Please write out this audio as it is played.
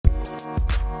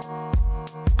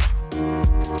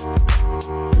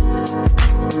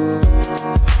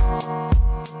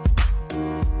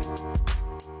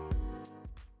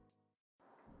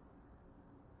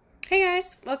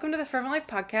Welcome to the Fervent Life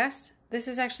Podcast. This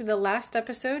is actually the last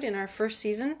episode in our first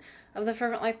season of the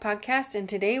Fervent Life Podcast, and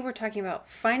today we're talking about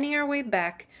finding our way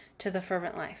back to the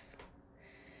fervent life.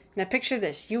 Now picture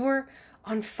this, you were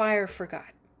on fire for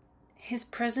God. His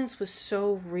presence was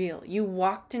so real. You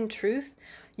walked in truth,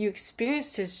 you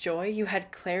experienced His joy, you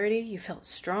had clarity, you felt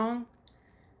strong,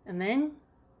 and then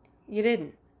you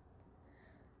didn't.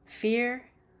 Fear,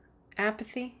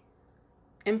 apathy,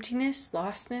 emptiness,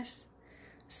 lostness,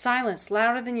 silence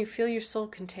louder than you feel your soul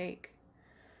can take.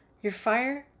 Your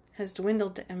fire has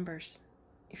dwindled to embers.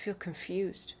 You feel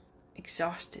confused,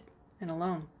 exhausted, and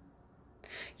alone.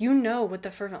 You know what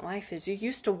the fervent life is. You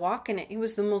used to walk in it. It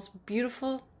was the most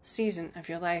beautiful season of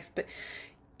your life, but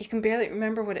you can barely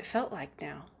remember what it felt like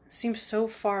now. It seems so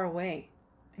far away,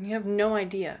 and you have no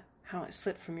idea how it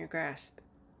slipped from your grasp.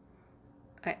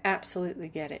 I absolutely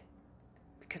get it,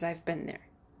 because I've been there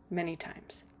many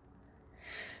times.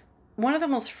 One of the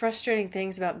most frustrating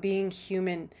things about being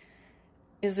human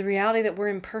is the reality that we're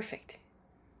imperfect.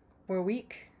 We're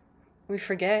weak. We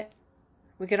forget.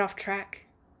 We get off track.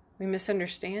 We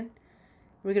misunderstand.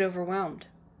 We get overwhelmed.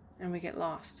 And we get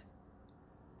lost.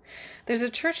 There's a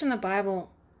church in the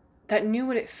Bible that knew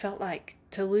what it felt like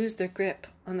to lose their grip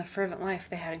on the fervent life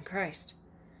they had in Christ.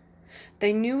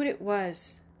 They knew what it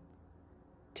was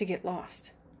to get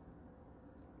lost.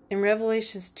 In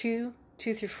Revelations 2:2-4,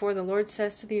 the Lord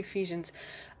says to the Ephesians,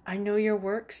 I know your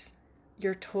works,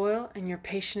 your toil, and your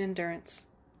patient endurance,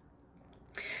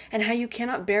 and how you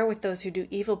cannot bear with those who do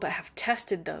evil, but have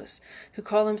tested those who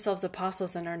call themselves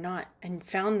apostles and are not, and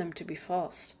found them to be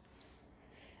false.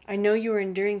 I know you are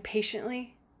enduring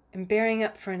patiently and bearing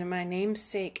up for my name's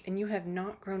sake, and you have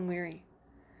not grown weary.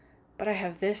 But I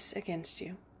have this against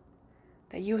you,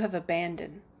 that you have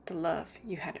abandoned the love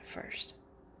you had at first.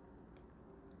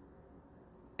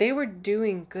 They were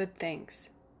doing good things.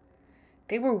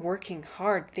 They were working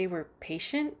hard. They were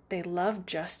patient. They loved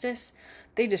justice.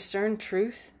 They discerned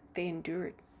truth. They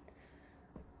endured.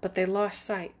 But they lost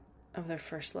sight of their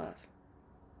first love.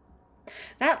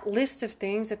 That list of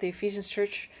things that the Ephesians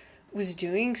church was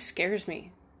doing scares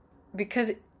me, because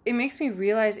it makes me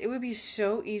realize it would be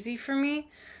so easy for me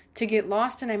to get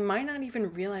lost, and I might not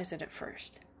even realize it at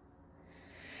first.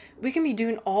 We can be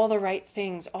doing all the right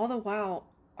things, all the while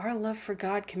our love for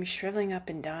God can be shriveling up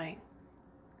and dying.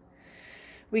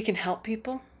 We can help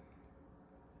people.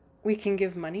 We can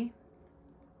give money.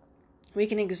 We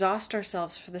can exhaust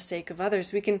ourselves for the sake of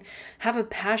others. We can have a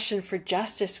passion for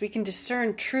justice. We can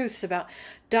discern truths about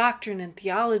doctrine and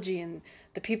theology and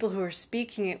the people who are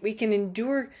speaking it. We can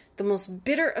endure the most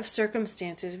bitter of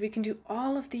circumstances. We can do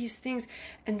all of these things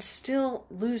and still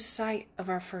lose sight of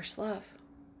our first love.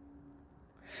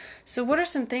 So what are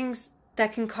some things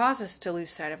that can cause us to lose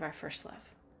sight of our first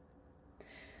love?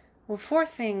 Well, 4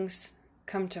 things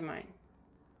come to mind.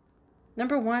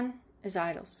 Number 1 is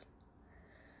idols.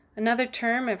 Another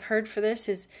term I've heard for this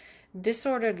is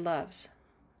disordered loves.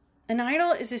 An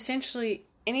idol is essentially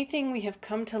anything we have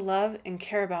come to love and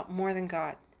care about more than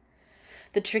God.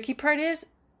 The tricky part is,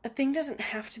 a thing doesn't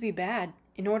have to be bad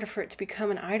in order for it to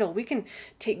become an idol. We can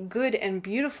take good and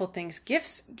beautiful things,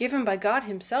 gifts given by God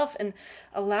Himself, and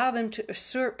allow them to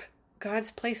usurp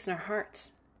God's place in our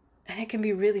hearts. And it can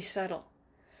be really subtle.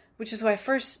 Which is why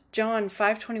 1 John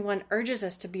 5:21 urges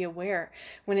us to be aware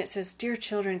when it says, Dear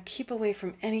children, keep away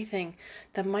from anything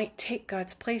that might take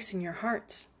God's place in your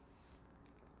hearts.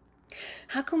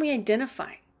 How can we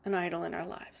identify an idol in our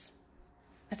lives?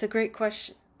 That's a great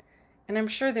question. And I'm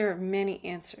sure there are many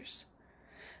answers.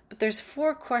 But there's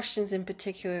 4 questions in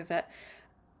particular that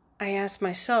I ask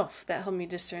myself that help me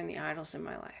discern the idols in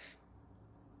my life.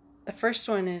 The first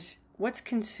one is, what's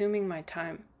consuming my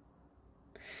time?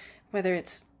 Whether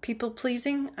it's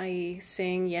people-pleasing, i.e.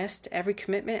 saying yes to every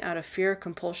commitment out of fear or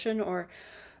compulsion, or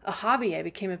a hobby I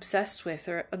became obsessed with,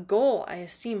 or a goal I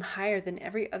esteem higher than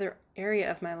every other area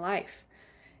of my life.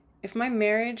 If my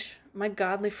marriage, my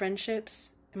godly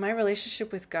friendships, and my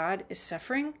relationship with God is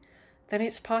suffering, then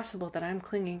it's possible that I'm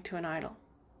clinging to an idol.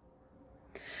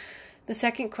 The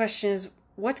second question is,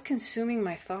 what's consuming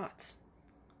my thoughts?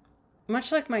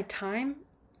 Much like my time,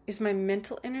 is my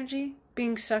mental energy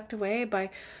being sucked away by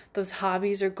those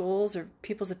hobbies or goals or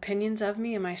people's opinions of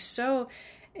me? Am I so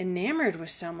enamored with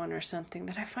someone or something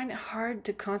that I find it hard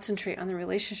to concentrate on the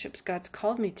relationships God's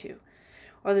called me to,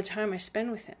 or the time I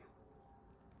spend with Him?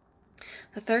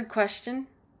 The third question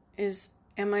is,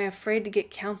 am I afraid to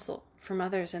get counsel from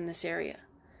others in this area?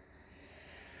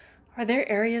 Are there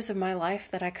areas of my life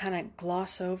that I kind of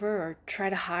gloss over or try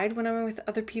to hide when I'm with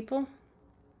other people?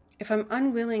 If I'm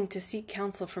unwilling to seek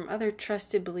counsel from other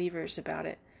trusted believers about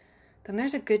it, then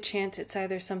there's a good chance it's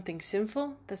either something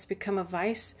sinful that's become a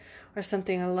vice or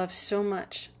something I love so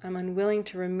much I'm unwilling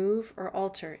to remove or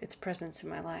alter its presence in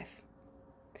my life.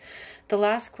 The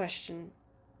last question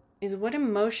is, what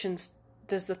emotions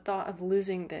does the thought of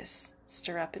losing this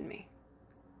stir up in me?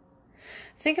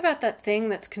 Think about that thing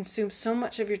that's consumed so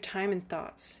much of your time and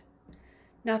thoughts.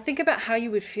 Now think about how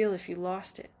you would feel if you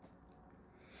lost it.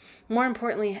 More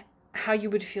importantly, how you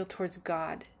would feel towards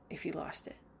God if you lost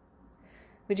it.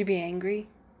 Would you be angry?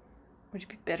 Would you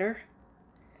be bitter?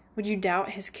 Would you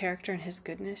doubt his character and his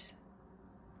goodness?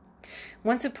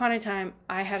 Once upon a time,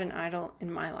 I had an idol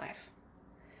in my life.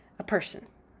 A person,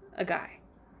 a guy.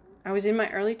 I was in my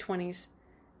early 20s,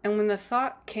 and when the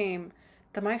thought came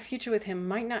that my future with him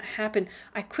might not happen,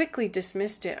 I quickly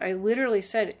dismissed it. I literally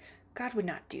said, God would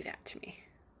not do that to me.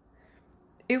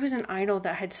 It was an idol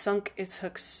that had sunk its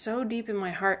hook so deep in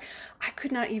my heart, I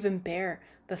could not even bear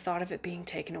the thought of it being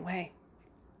taken away.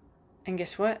 And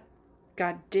guess what?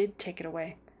 God did take it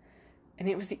away. And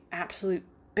it was the absolute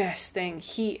best thing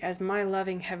he, as my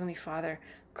loving Heavenly Father,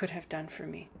 could have done for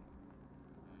me.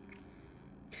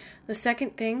 The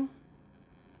second thing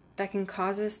that can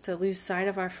cause us to lose sight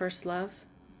of our first love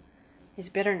is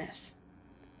bitterness.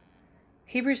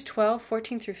 Hebrews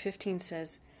 12:14-15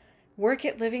 says, "Work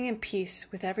at living in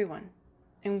peace with everyone,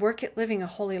 and work at living a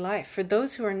holy life, for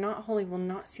those who are not holy will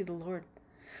not see the Lord.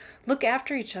 Look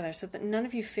after each other so that none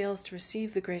of you fails to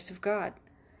receive the grace of God.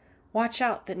 Watch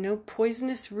out that no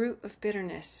poisonous root of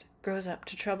bitterness grows up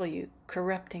to trouble you,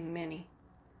 corrupting many."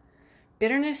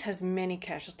 Bitterness has many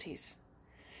casualties.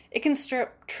 It can stir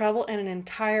up trouble in an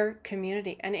entire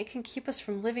community, and it can keep us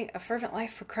from living a fervent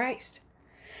life for Christ.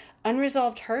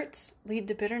 Unresolved hurts lead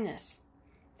to bitterness,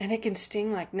 and it can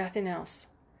sting like nothing else.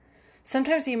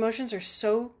 Sometimes the emotions are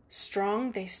so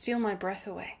strong they steal my breath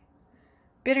away.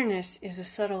 Bitterness is a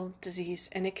subtle disease,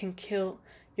 and it can kill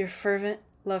your fervent,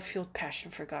 love-fueled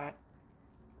passion for God.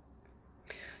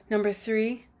 Number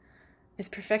 3 is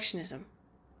perfectionism.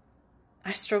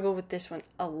 I struggle with this one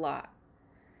a lot.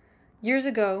 Years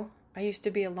ago, I used to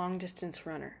be a long-distance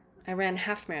runner. I ran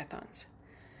half marathons.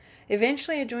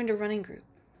 Eventually, I joined a running group.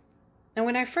 And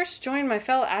when I first joined, my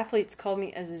fellow athletes called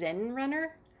me a Zen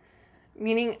runner,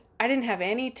 meaning I didn't have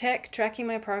any tech tracking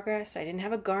my progress. I didn't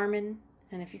have a Garmin.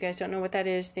 And if you guys don't know what that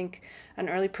is, think an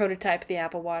early prototype of the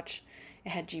Apple Watch. It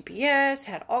had GPS,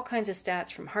 had all kinds of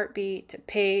stats from heartbeat to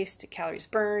pace to calories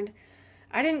burned.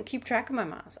 I didn't keep track of my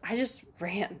miles. I just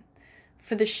ran.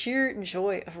 For the sheer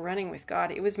joy of running with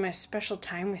God, it was my special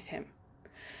time with him.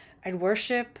 I'd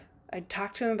worship, I'd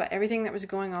talk to him about everything that was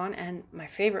going on, and my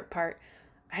favorite part,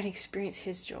 I'd experience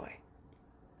his joy.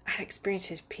 I'd experience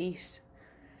his peace.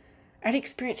 I'd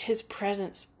experience his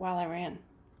presence while I ran.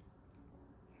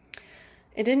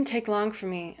 It didn't take long for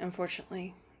me,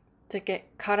 unfortunately, to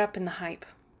get caught up in the hype.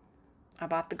 I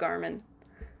bought the Garmin.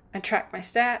 I tracked my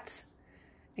stats,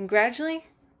 and gradually,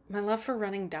 my love for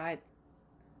running died.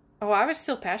 Oh, I was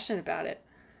still passionate about it,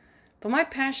 but my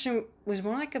passion was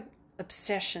more like an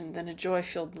obsession than a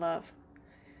joy-filled love.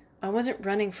 I wasn't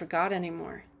running for God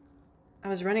anymore. I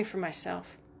was running for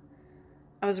myself.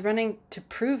 I was running to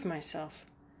prove myself.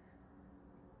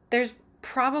 There's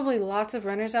probably lots of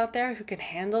runners out there who can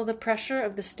handle the pressure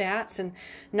of the stats and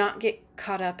not get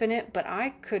caught up in it, but I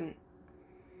couldn't.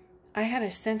 I had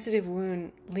a sensitive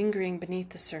wound lingering beneath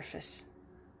the surface.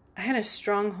 I had a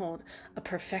stronghold of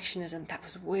perfectionism that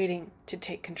was waiting to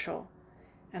take control,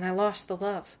 and I lost the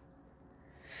love.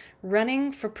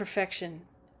 Running for perfection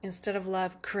instead of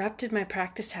love corrupted my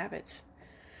practice habits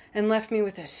and left me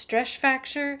with a stress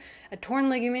fracture, a torn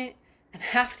ligament, and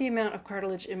half the amount of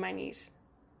cartilage in my knees.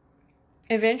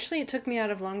 Eventually, it took me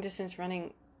out of long-distance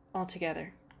running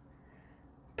altogether.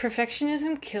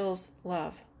 Perfectionism kills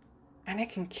love, and it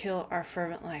can kill our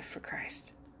fervent life for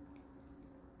Christ.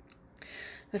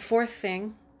 The fourth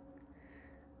thing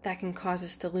that can cause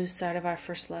us to lose sight of our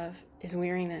first love is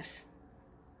weariness.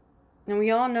 Now,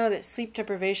 we all know that sleep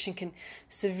deprivation can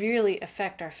severely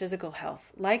affect our physical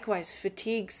health. Likewise,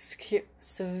 fatigue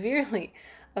severely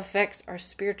affects our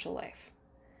spiritual life.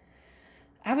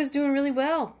 I was doing really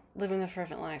well living the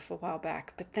fervent life a while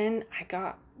back, but then I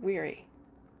got weary.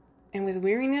 And with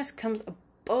weariness comes a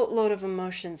boatload of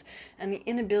emotions and the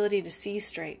inability to see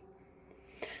straight.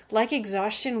 Like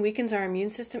exhaustion weakens our immune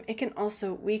system, it can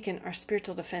also weaken our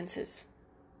spiritual defenses.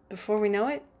 Before we know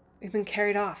it, we've been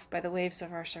carried off by the waves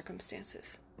of our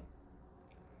circumstances.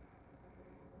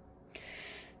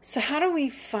 So how do we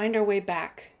find our way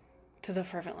back to the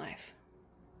fervent life?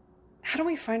 How do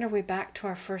we find our way back to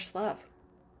our first love?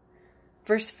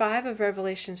 Verse 5 of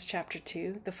Revelation chapter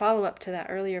 2, the follow-up to that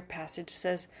earlier passage,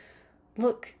 says,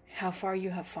 "Look how far you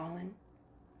have fallen.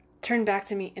 Turn back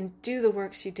to me and do the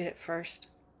works you did at first.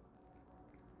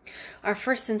 Our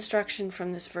first instruction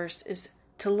from this verse is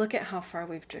to look at how far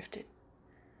we've drifted.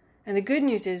 And the good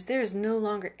news is there is no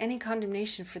longer any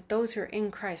condemnation for those who are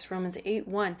in Christ, Romans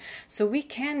 8:1. So we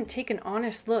can take an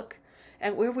honest look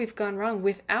at where we've gone wrong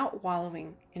without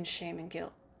wallowing in shame and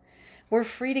guilt. We're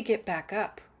free to get back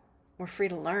up. We're free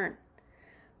to learn.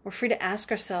 We're free to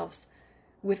ask ourselves,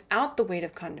 without the weight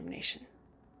of condemnation,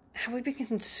 have we been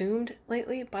consumed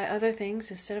lately by other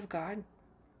things instead of God?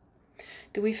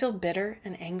 Do we feel bitter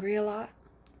and angry a lot?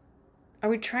 Are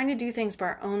we trying to do things by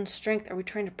our own strength? Are we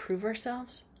trying to prove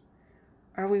ourselves?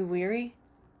 Are we weary?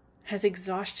 Has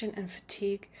exhaustion and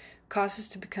fatigue caused us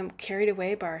to become carried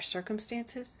away by our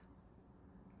circumstances?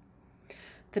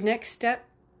 The next step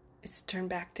is to turn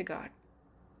back to God.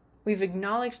 We've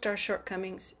acknowledged our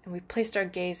shortcomings and we've placed our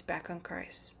gaze back on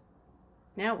Christ.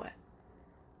 Now what?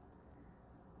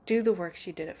 Do the works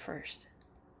you did at first.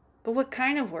 But what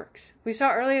kind of works? We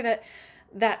saw earlier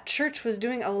that church was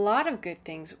doing a lot of good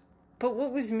things, but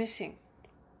what was missing?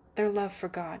 Their love for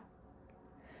God.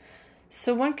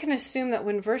 So one can assume that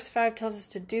when verse 5 tells us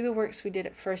to do the works we did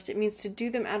at first, it means to do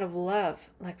them out of love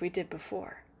like we did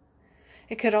before.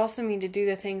 It could also mean to do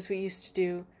the things we used to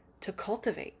do to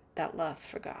cultivate that love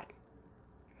for God.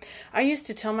 I used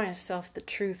to tell myself the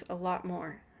truth a lot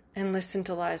more and listen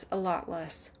to lies a lot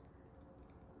less.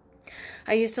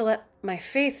 I used to let my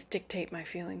faith dictate my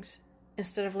feelings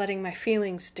instead of letting my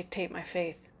feelings dictate my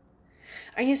faith.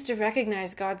 I used to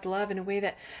recognize God's love in a way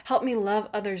that helped me love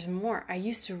others more. I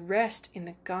used to rest in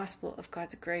the gospel of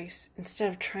God's grace instead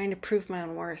of trying to prove my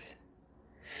own worth.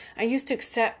 I used to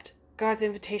accept God's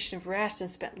invitation of rest and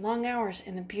spent long hours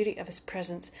in the beauty of His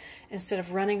presence instead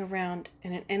of running around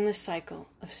in an endless cycle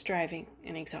of striving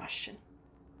and exhaustion.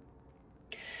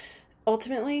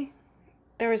 Ultimately,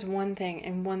 there is one thing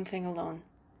and one thing alone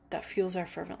that fuels our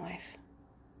fervent life,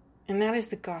 and that is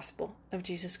the gospel of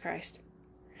Jesus Christ.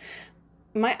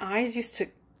 My eyes used to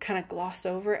kind of gloss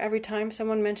over every time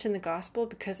someone mentioned the gospel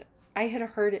because I had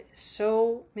heard it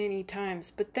so many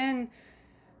times, but then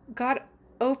God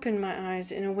opened my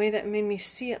eyes in a way that made me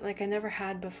see it like I never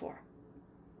had before.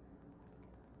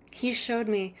 He showed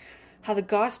me how the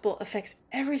gospel affects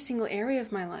every single area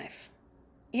of my life.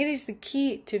 It is the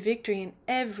key to victory in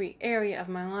every area of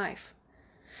my life.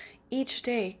 Each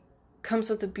day comes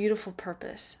with a beautiful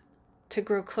purpose, to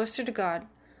grow closer to God,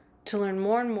 to learn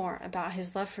more and more about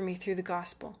His love for me through the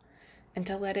gospel, and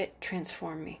to let it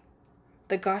transform me.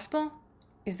 The gospel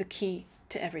is the key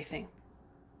to everything.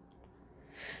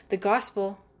 The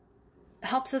gospel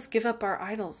helps us give up our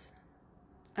idols.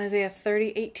 Isaiah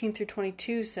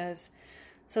 30:18-22 says,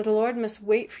 "So the Lord must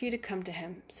wait for you to come to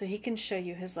Him, so He can show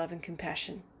you His love and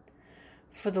compassion.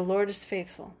 For the Lord is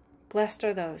faithful. Blessed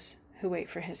are those who wait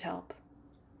for His help.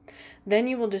 Then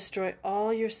you will destroy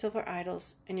all your silver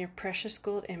idols and your precious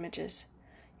gold images.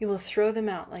 You will throw them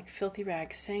out like filthy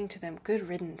rags, saying to them, 'Good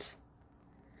riddance.'"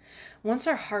 Once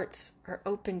our hearts are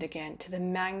opened again to the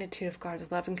magnitude of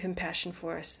God's love and compassion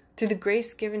for us, through the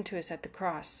grace given to us at the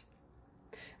cross,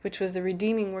 which was the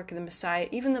redeeming work of the Messiah,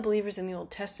 even the believers in the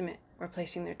Old Testament were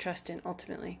placing their trust in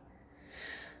ultimately.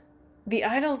 The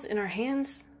idols in our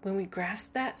hands, when we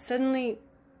grasp that, suddenly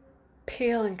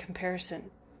pale in comparison,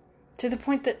 to the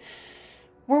point that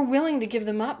we're willing to give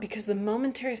them up because the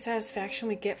momentary satisfaction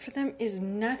we get for them is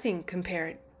nothing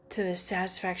compared to the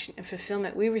satisfaction and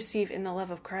fulfillment we receive in the love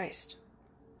of Christ.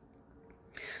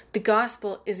 The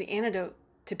gospel is the antidote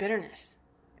to bitterness.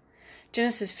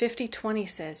 Genesis 50:20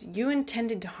 says, "You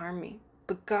intended to harm me,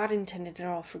 but God intended it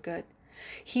all for good.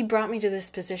 He brought me to this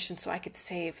position so I could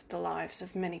save the lives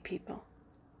of many people."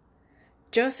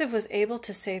 Joseph was able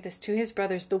to say this to his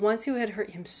brothers, the ones who had hurt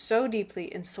him so deeply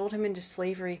and sold him into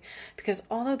slavery, because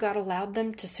although God allowed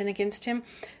them to sin against him,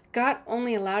 God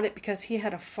only allowed it because He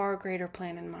had a far greater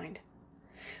plan in mind.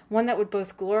 One that would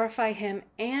both glorify Him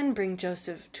and bring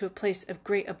Joseph to a place of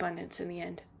great abundance in the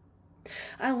end.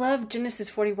 I love Genesis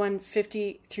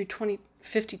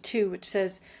 41:50-52, which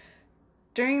says,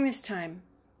 "During this time,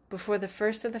 before the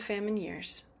first of the famine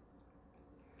years,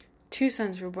 2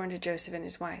 sons were born to Joseph and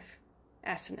his wife,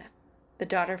 Asenath, the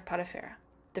daughter of Potiphera,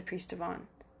 the priest of On.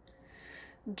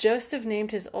 Joseph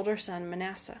named his older son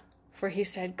Manasseh, for he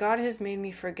said, 'God has made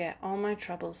me forget all my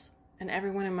troubles and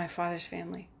everyone in my father's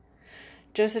family.'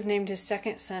 Joseph named his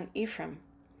second son Ephraim,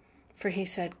 for he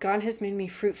said, 'God has made me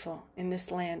fruitful in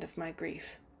this land of my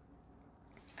grief.'"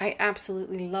 I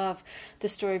absolutely love the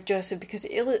story of Joseph because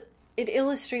it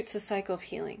illustrates the cycle of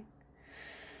healing.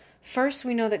 First,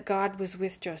 we know that God was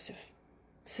with Joseph,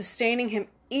 sustaining him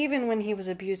even when he was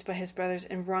abused by his brothers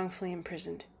and wrongfully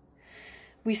imprisoned.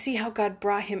 We see how God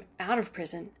brought him out of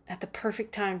prison at the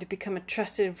perfect time to become a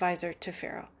trusted advisor to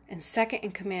Pharaoh and second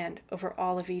in command over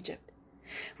all of Egypt.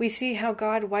 We see how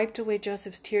God wiped away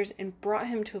Joseph's tears and brought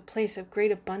him to a place of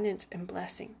great abundance and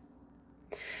blessing.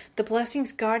 The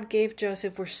blessings God gave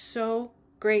Joseph were so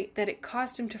great that it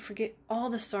caused him to forget all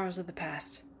the sorrows of the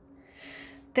past.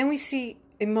 Then we see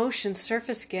emotions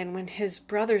surface again when his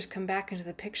brothers come back into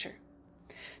the picture.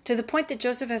 To the point that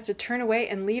Joseph has to turn away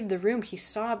and leave the room. He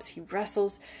sobs, he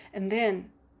wrestles, and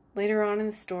then, later on in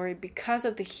the story, because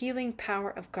of the healing power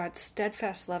of God's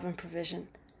steadfast love and provision,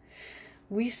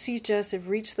 we see Joseph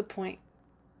reach the point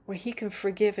where he can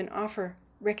forgive and offer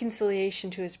reconciliation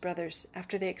to his brothers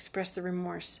after they express their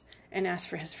remorse and ask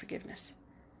for his forgiveness.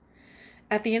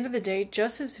 At the end of the day,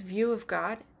 Joseph's view of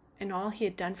God and all he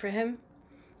had done for him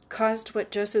caused what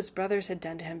Joseph's brothers had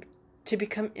done to him to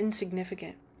become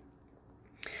insignificant.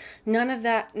 Not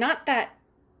that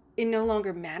it no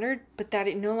longer mattered, but that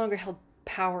it no longer held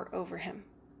power over him.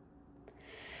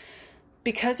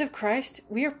 Because of Christ,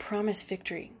 we are promised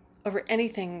victory over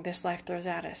anything this life throws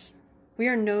at us. We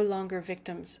are no longer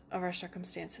victims of our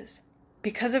circumstances.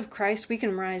 Because of Christ, we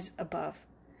can rise above.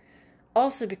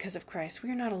 Also because of Christ,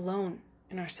 we are not alone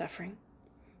in our suffering.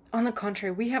 On the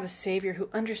contrary, we have a Savior who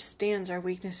understands our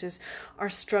weaknesses, our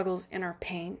struggles, and our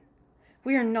pain.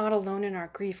 We are not alone in our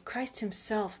grief. Christ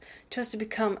himself chose to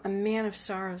become a man of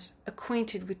sorrows,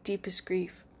 acquainted with deepest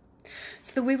grief,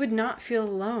 so that we would not feel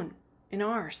alone in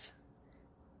ours.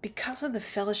 Because of the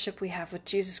fellowship we have with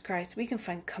Jesus Christ, we can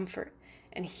find comfort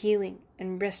and healing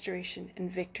and restoration and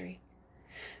victory.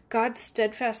 God's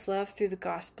steadfast love through the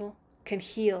gospel can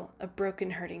heal a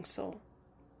broken, hurting soul.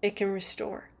 It can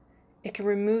restore. It can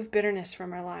remove bitterness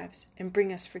from our lives and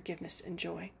bring us forgiveness and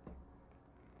joy.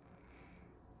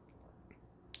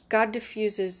 God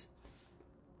diffuses,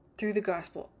 through the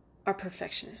gospel, our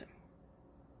perfectionism.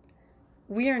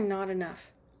 We are not enough,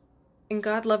 and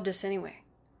God loved us anyway.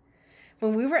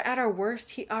 When we were at our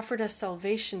worst, he offered us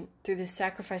salvation through the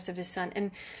sacrifice of his Son.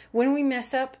 And when we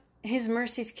mess up, his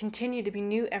mercies continue to be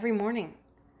new every morning.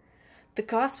 The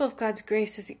gospel of God's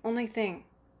grace is the only thing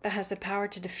that has the power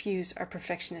to diffuse our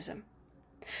perfectionism.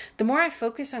 The more I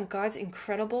focus on God's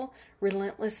incredible,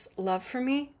 relentless love for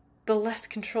me, the less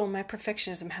control my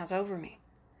perfectionism has over me.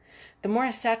 The more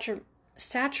I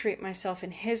saturate myself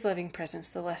in his loving presence,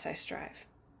 the less I strive.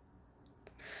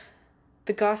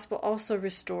 The gospel also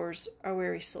restores our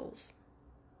weary souls.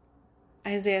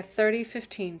 Isaiah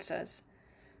 30:15 says,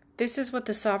 "This is what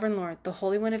the sovereign Lord, the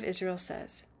Holy One of Israel,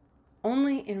 says.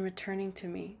 Only in returning to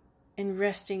me and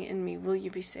resting in me will you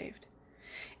be saved.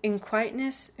 In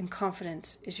quietness and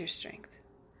confidence is your strength,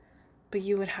 but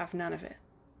you would have none of it."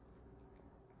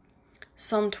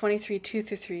 Psalm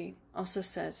 23:2-3 also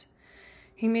says,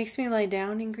 "He makes me lie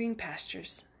down in green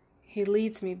pastures. He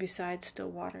leads me beside still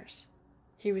waters.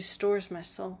 He restores my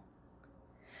soul."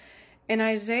 In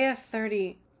Isaiah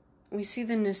 30, we see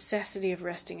the necessity of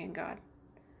resting in God.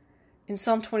 In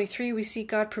Psalm 23, we see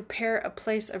God prepare a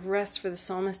place of rest for the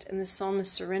psalmist, and the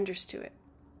psalmist surrenders to it.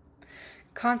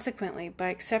 Consequently, by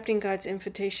accepting God's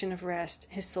invitation of rest,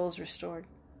 his soul is restored.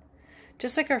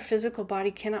 Just like our physical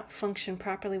body cannot function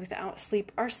properly without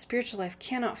sleep, our spiritual life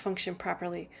cannot function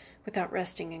properly without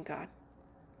resting in God.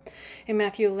 In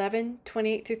Matthew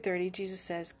 11:28-30, Jesus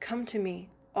says, "Come to me,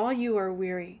 all you are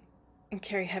weary and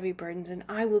carry heavy burdens, and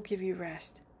I will give you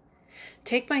rest.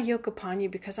 Take my yoke upon you,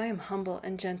 because I am humble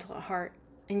and gentle at heart,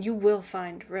 and you will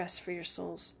find rest for your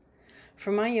souls.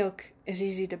 For my yoke is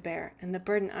easy to bear, and the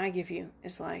burden I give you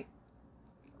is light."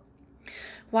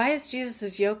 Why is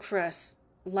Jesus' yoke for us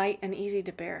light and easy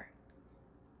to bear?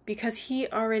 Because he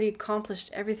already accomplished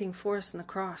everything for us on the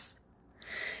cross.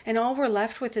 And all we're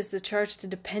left with is the charge to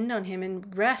depend on him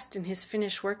and rest in his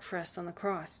finished work for us on the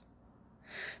cross.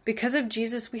 Because of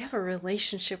Jesus, we have a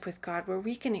relationship with God where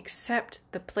we can accept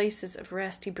the places of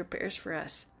rest he prepares for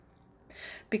us.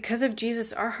 Because of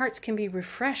Jesus, our hearts can be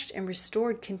refreshed and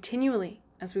restored continually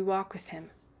as we walk with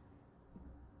him.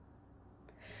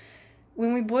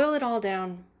 When we boil it all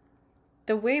down,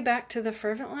 the way back to the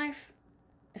fervent life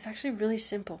is actually really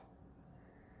simple.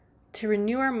 To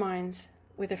renew our minds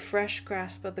with a fresh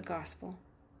grasp of the gospel,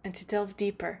 and to delve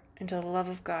deeper into the love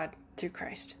of God through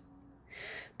Christ.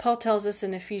 Paul tells us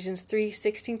in Ephesians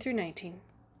 3:16-19,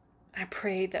 "I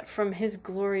pray that from his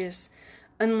glorious,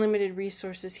 unlimited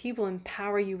resources, he will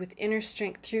empower you with inner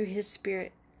strength through his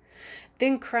Spirit.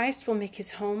 Then Christ will make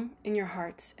his home in your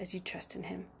hearts as you trust in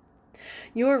him.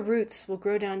 Your roots will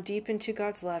grow down deep into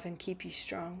God's love and keep you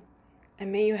strong.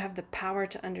 And may you have the power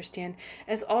to understand,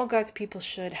 as all God's people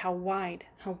should, how wide,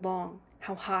 how long,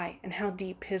 how high, and how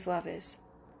deep his love is.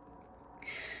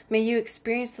 May you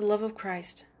experience the love of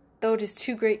Christ, though it is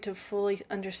too great to fully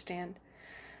understand.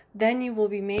 Then you will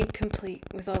be made complete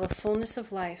with all the fullness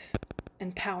of life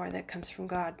and power that comes from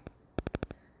God.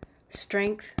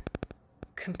 Strength,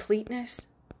 completeness,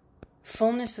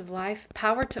 fullness of life,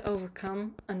 power to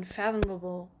overcome,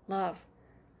 unfathomable love.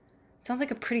 Sounds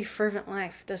like a pretty fervent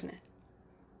life, doesn't it?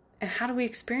 And how do we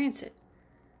experience it?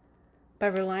 By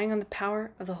relying on the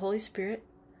power of the Holy Spirit,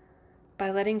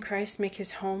 by letting Christ make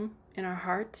his home in our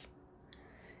hearts,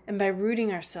 and by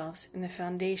rooting ourselves in the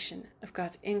foundation of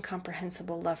God's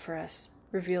incomprehensible love for us,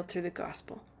 revealed through the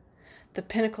gospel, the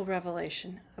pinnacle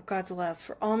revelation of God's love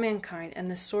for all mankind and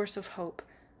the source of hope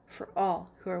for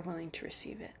all who are willing to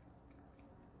receive it.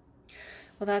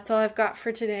 Well, that's all I've got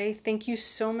for today. Thank you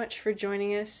so much for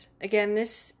joining us. Again,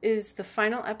 this is the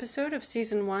final episode of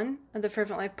Season 1 of the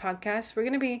Fervent Life podcast. We're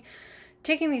going to be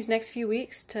taking these next few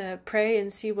weeks to pray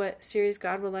and see what series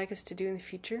God would like us to do in the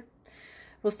future.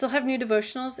 We'll still have new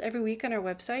devotionals every week on our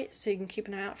website, so you can keep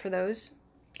an eye out for those.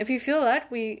 If you feel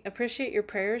that, we appreciate your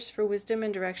prayers for wisdom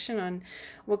and direction on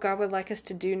what God would like us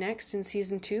to do next in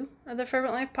Season 2 of the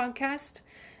Fervent Life podcast.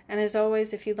 And as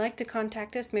always, if you'd like to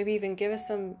contact us, maybe even give us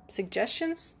some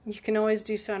suggestions, you can always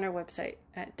do so on our website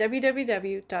at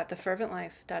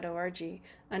www.theferventlife.org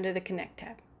under the Connect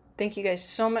tab. Thank you guys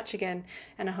so much again,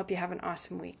 and I hope you have an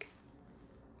awesome week.